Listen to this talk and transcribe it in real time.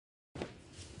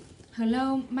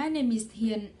Hello, my name is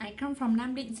Hiền. I come from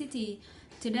Nam Định City.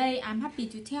 Today, I'm happy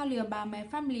to tell you about my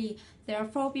family. There are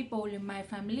 4 people in my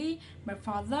family: my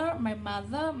father, my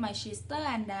mother, my sister,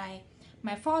 and I.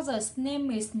 My father's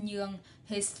name is Nhường.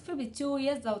 He's 52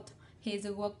 years old. He's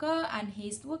a worker and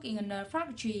he's working in a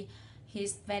factory.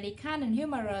 He's very kind and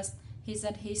humorous. He's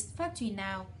at his factory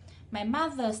now. My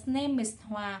mother's name is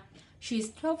Hòa.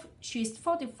 She's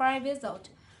 45 years old.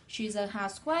 She's a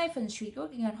housewife and she's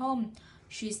working at home.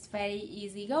 She's very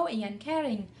easygoing and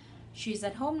caring. She's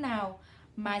at home now.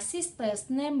 My sister's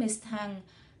name is Hằng.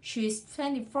 She's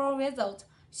 24 years old.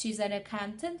 She's an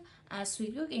accountant and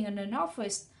she's working in an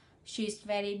office. She's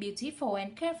very beautiful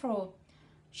and careful.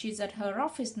 She's at her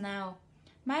office now.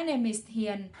 My name is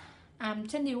Hiền. I'm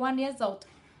 21 years old.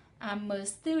 I'm a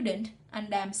student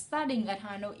and I'm studying at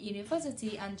Hanoi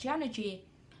University and Geology.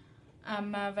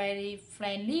 I'm very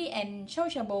friendly and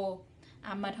sociable.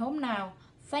 I'm at home now.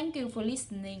 Thank you for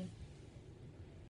listening.